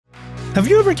Have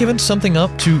you ever given something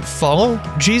up to follow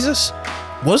Jesus?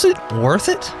 Was it worth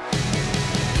it?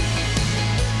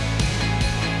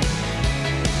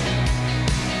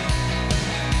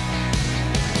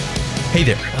 Hey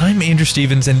there, I'm Andrew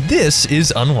Stevens, and this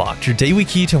is Unlocked, your daily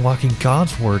key to unlocking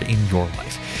God's Word in your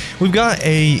life. We've got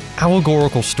an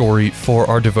allegorical story for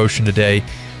our devotion today,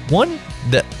 one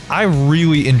that I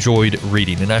really enjoyed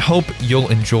reading, and I hope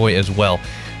you'll enjoy as well.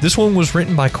 This one was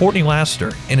written by Courtney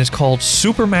Laster and is called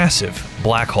Supermassive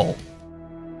Black Hole.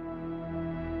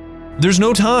 There's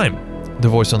no time, the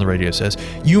voice on the radio says.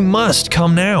 You must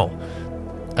come now.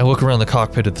 I look around the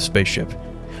cockpit of the spaceship.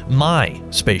 My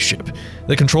spaceship.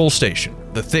 The control station,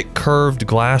 the thick curved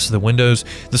glass of the windows,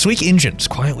 the sleek engines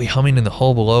quietly humming in the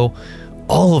hull below.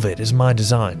 All of it is my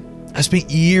design. I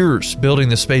spent years building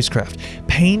the spacecraft,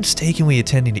 painstakingly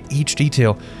attending to each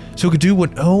detail so it could do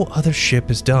what no other ship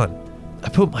has done. I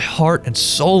put my heart and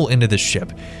soul into this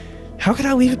ship. How could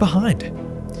I leave it behind?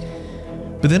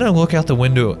 But then I look out the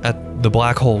window at the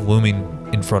black hole looming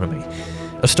in front of me.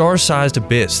 A star-sized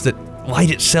abyss that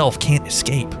light itself can't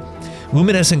escape.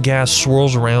 Luminescent gas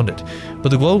swirls around it, but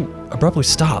the glow abruptly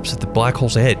stops at the black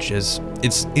hole's edge as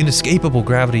its inescapable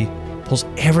gravity pulls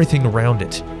everything around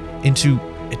it into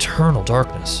eternal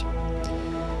darkness.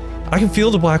 I can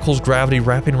feel the black hole's gravity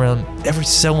wrapping around every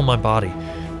cell in my body,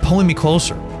 pulling me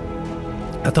closer.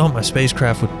 I thought my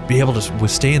spacecraft would be able to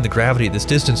withstand the gravity at this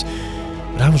distance,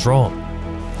 but I was wrong.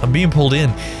 I'm being pulled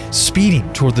in,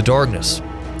 speeding toward the darkness,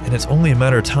 and it's only a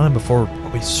matter of time before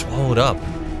I'll be swallowed up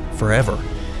forever.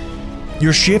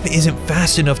 Your ship isn't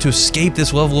fast enough to escape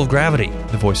this level of gravity,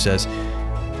 the voice says,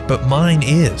 but mine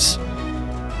is.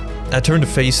 I turn to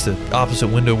face the opposite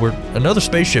window where another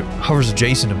spaceship hovers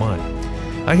adjacent to mine.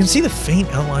 I can see the faint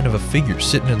outline of a figure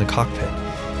sitting in the cockpit.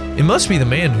 It must be the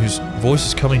man whose voice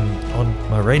is coming on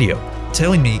my radio,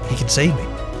 telling me he can save me.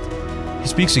 He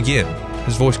speaks again,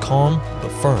 his voice calm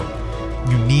but firm.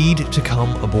 You need to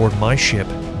come aboard my ship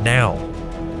now.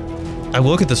 I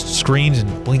look at the screens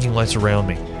and blinking lights around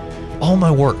me. All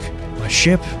my work, my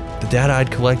ship, the data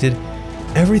I'd collected,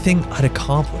 everything I'd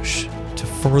accomplished to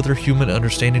further human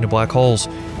understanding of black holes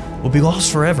will be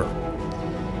lost forever.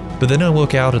 But then I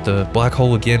look out at the black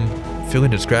hole again,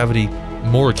 feeling its gravity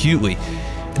more acutely,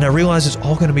 and I realize it's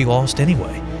all going to be lost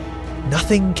anyway.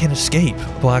 Nothing can escape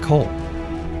a black hole.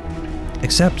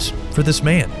 Except for this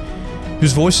man,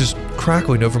 whose voice is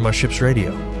crackling over my ship's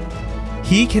radio.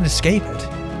 He can escape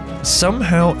it.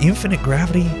 Somehow, infinite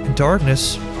gravity and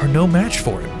darkness are no match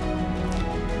for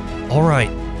him. All right,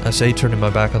 I say, turning my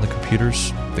back on the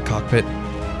computers, the cockpit,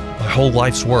 my whole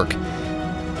life's work.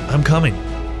 I'm coming.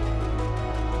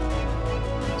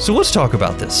 So let's talk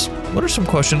about this. What are some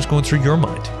questions going through your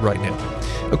mind right now?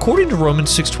 According to Romans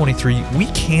 6:23, we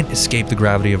can't escape the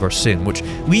gravity of our sin, which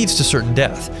leads to certain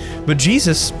death. But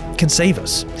Jesus can save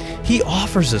us. He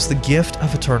offers us the gift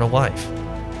of eternal life.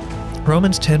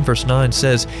 Romans 10 verse 9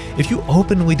 says, if you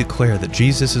openly declare that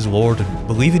Jesus is Lord and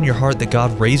believe in your heart that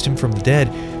God raised him from the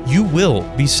dead, you will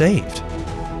be saved.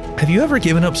 Have you ever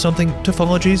given up something to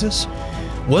follow Jesus?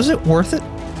 Was it worth it?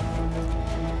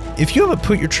 If you haven't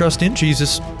put your trust in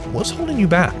Jesus, what's holding you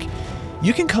back?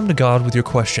 You can come to God with your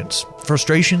questions,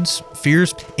 frustrations,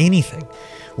 fears, anything.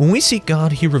 When we seek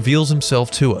God, he reveals himself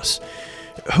to us.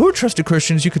 Who are trusted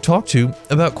Christians you could talk to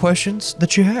about questions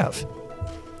that you have?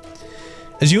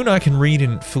 As you and I can read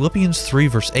in Philippians 3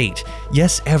 verse 8,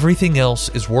 yes, everything else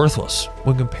is worthless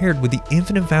when compared with the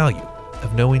infinite value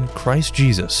of knowing Christ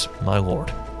Jesus, my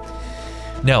Lord.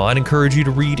 Now, I'd encourage you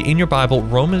to read in your Bible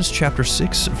Romans chapter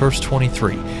 6 verse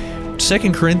 23,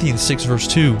 2 Corinthians 6 verse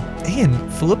 2,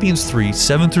 and Philippians 3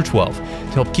 7 through 12 to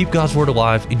help keep God's Word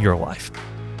alive in your life.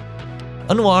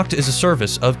 Unlocked is a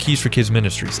service of Keys for Kids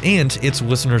Ministries, and it's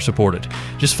listener supported.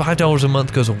 Just $5 a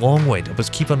month goes a long way to help us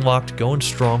keep Unlocked going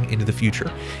strong into the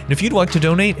future. And if you'd like to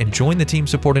donate and join the team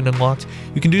supporting Unlocked,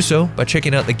 you can do so by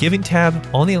checking out the Giving tab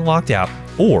on the Unlocked app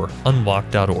or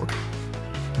unlocked.org.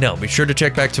 Now, be sure to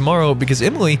check back tomorrow because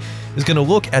Emily is going to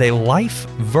look at a life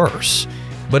verse.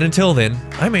 But until then,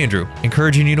 I'm Andrew,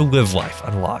 encouraging you to live life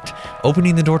unlocked,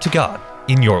 opening the door to God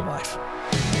in your life.